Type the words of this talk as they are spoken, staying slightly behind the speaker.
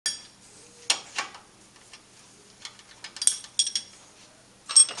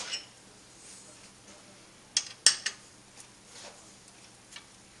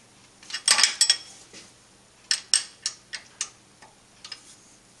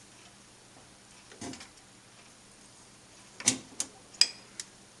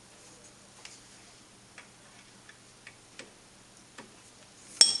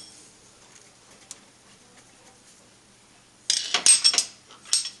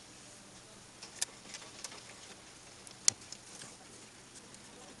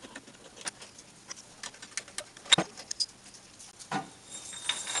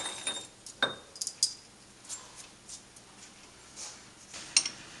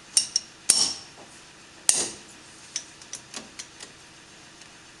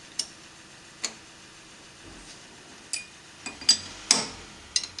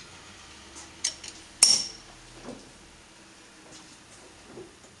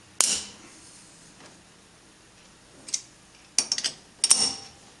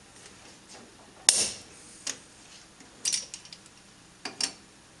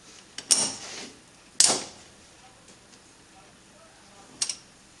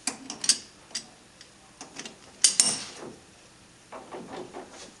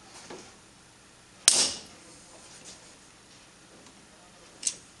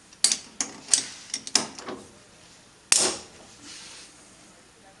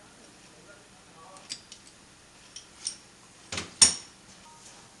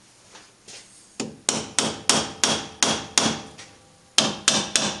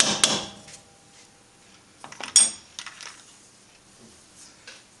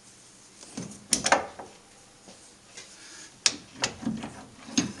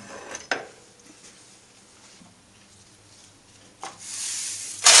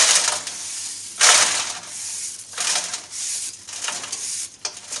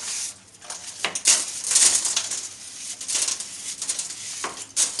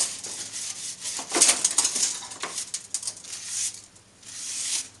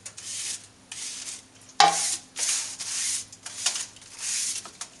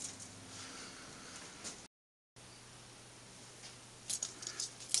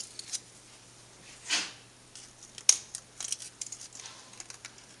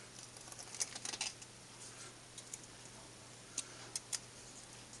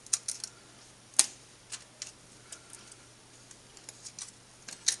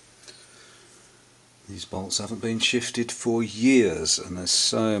These bolts haven't been shifted for years and there's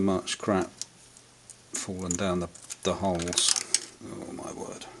so much crap falling down the holes. Oh my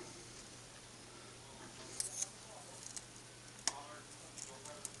word.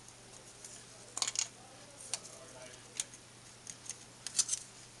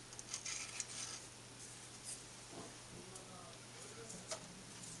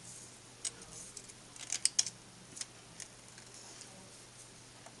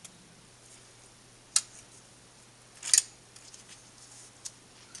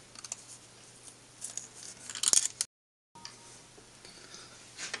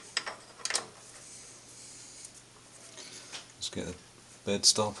 Let's get the bed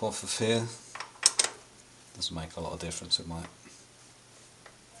stop off of here. Doesn't make a lot of difference, it might.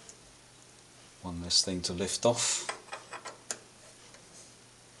 One less thing to lift off.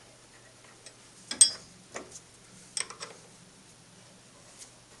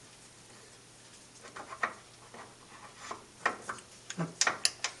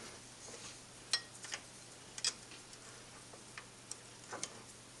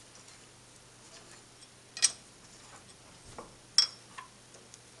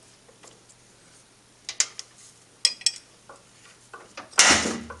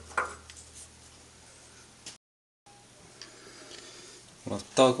 Well,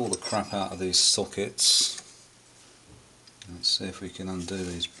 I've dug all the crap out of these sockets. Let's see if we can undo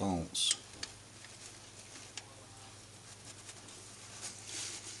these bolts.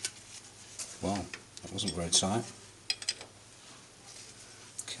 Wow, that wasn't very tight.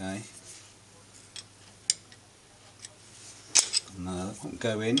 Okay. No, that won't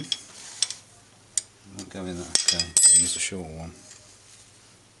go in. It won't go in that. Okay, I'll use the short one.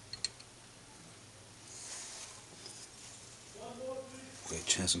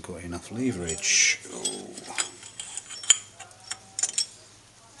 Which hasn't got enough leverage. Oh.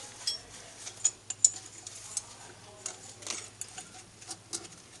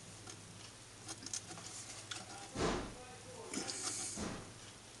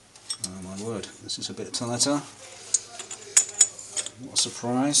 Oh my word, this is a bit tighter. What a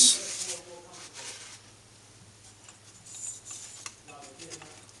surprise.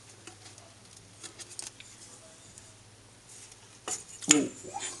 Ooh.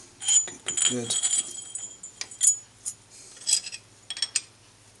 Good.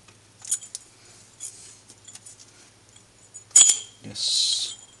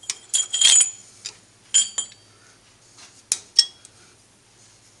 Yes.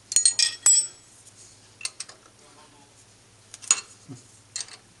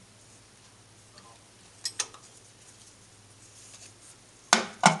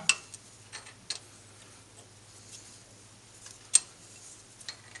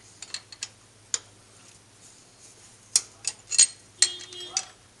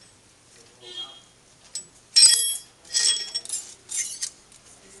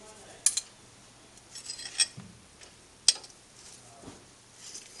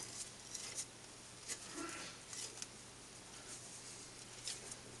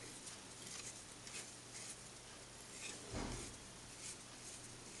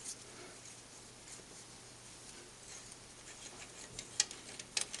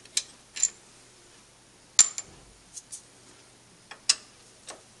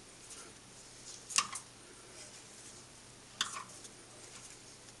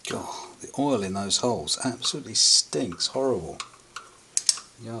 God, the oil in those holes absolutely stinks, horrible.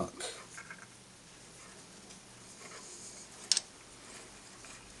 Yuck.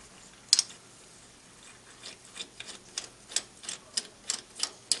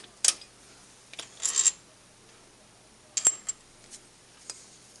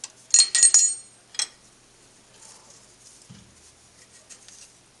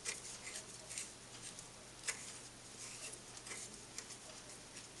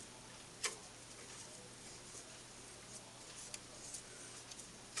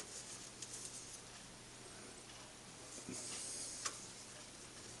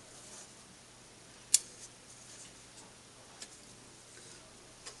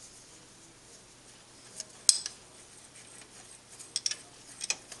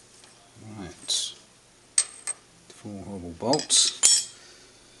 Right, 4 horrible bolts.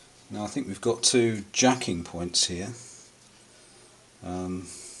 Now I think we've got 2 jacking points here. And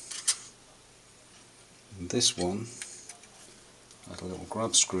this one had a little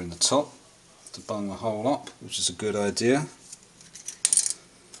grub screw in the top to bung the hole up, which is a good idea.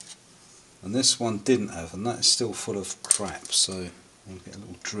 And this one didn't have, and that is still full of crap, so I'll get a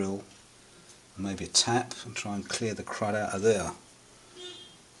little drill and maybe a tap and try and clear the crud out of there.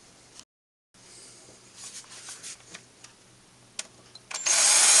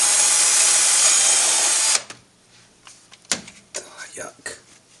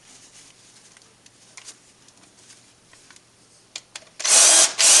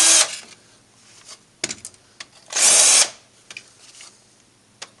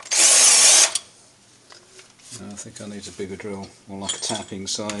 I think I need a bigger drill, more like a tapping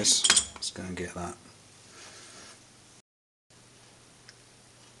size. Let's go and get that.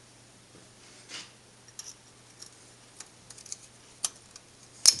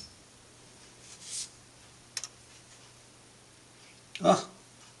 Ah,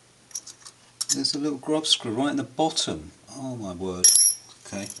 there's a little grub screw right in the bottom. Oh my word.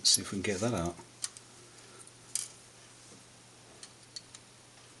 Okay, let's see if we can get that out.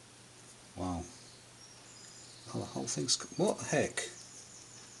 Wow. Oh, the whole thing's... What the heck?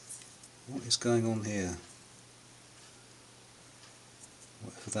 What is going on here?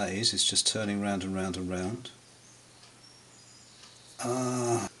 Whatever that is, it's just turning round and round and round.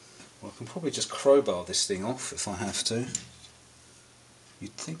 Well, I can probably just crowbar this thing off if I have to.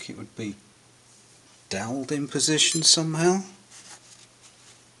 You'd think it would be dowelled in position somehow.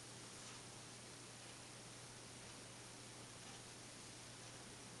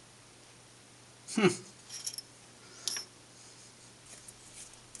 Right,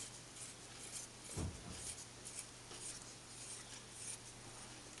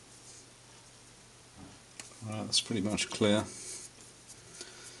 that's pretty much clear.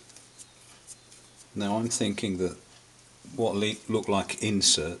 Now I'm thinking that what look like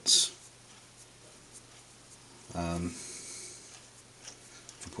inserts for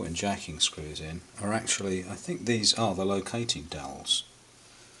putting jacking screws in are actually, I think these are the locating dowels.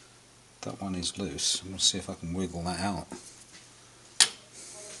 That one is loose. I'm going to see if I can wiggle that out.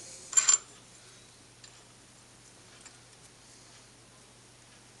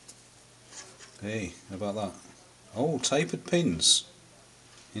 Hey, how about that? Oh, tapered pins.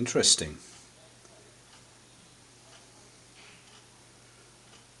 Interesting.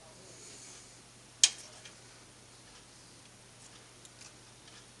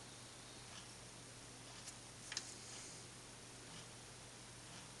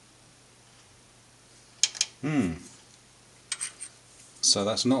 So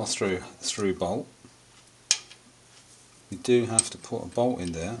that's not a through bolt. You do have to put a bolt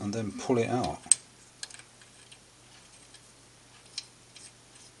in there and then pull it out.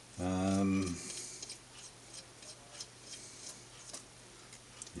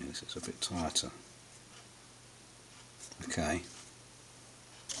 Yes, it's a bit tighter. Okay.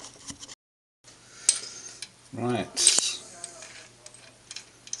 Right.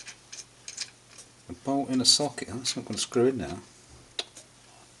 A bolt in a socket. That's not going to screw in now.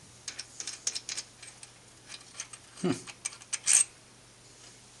 Let's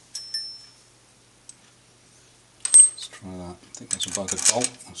try that. I think that's a buggered bolt.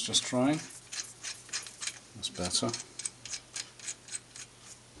 Let's just try. That's better.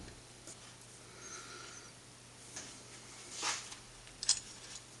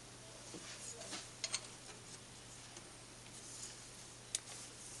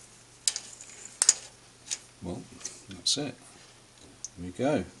 Well, that's it. There we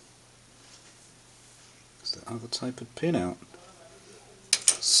go. There's the other tapered pin out.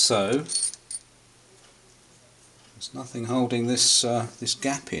 So there's nothing holding this this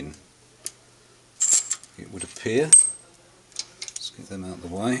gap in, it would appear. Let's get them out of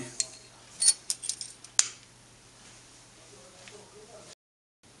the way.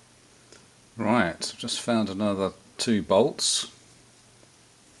 Right, I've just found another 2 bolts.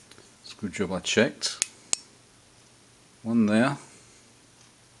 It's a good job I checked. One there,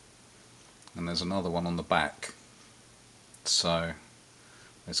 and there's another one on the back. So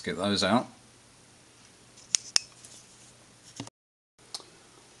let's get those out.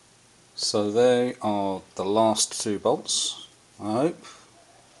 So they are the last 2 bolts, I hope,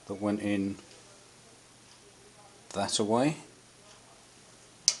 that went in that away.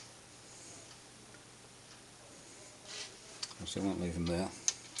 Actually, I won't leave them there.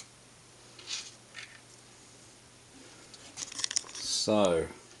 So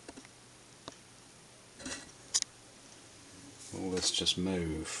all this just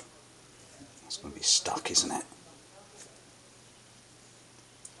move. It's going to be stuck, isn't it?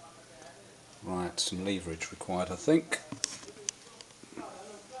 Right, some leverage required, I think.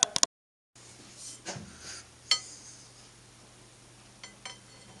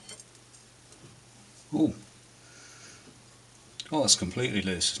 Ooh. Oh, that's completely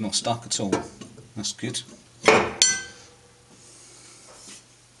loose. It's not stuck at all. That's good.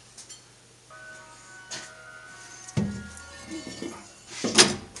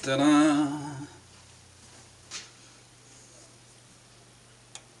 Ta-da!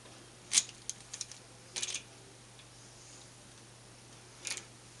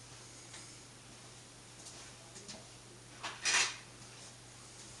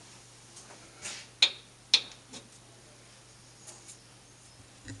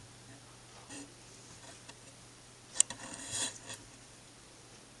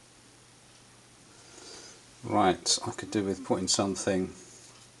 Right, I could do with putting something.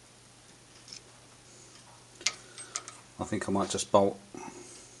 I think I might just bolt.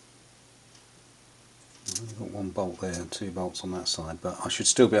 I've only got one bolt there and 2 bolts on that side, but I should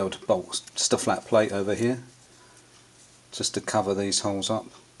still be able to bolt just a flat plate over here just to cover these holes up,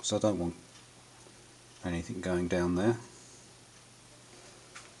 because I don't want anything going down there.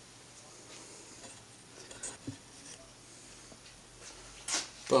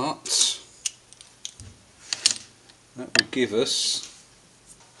 But that will give us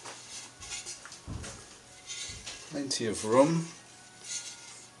plenty of room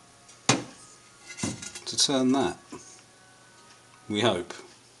to turn that, we hope.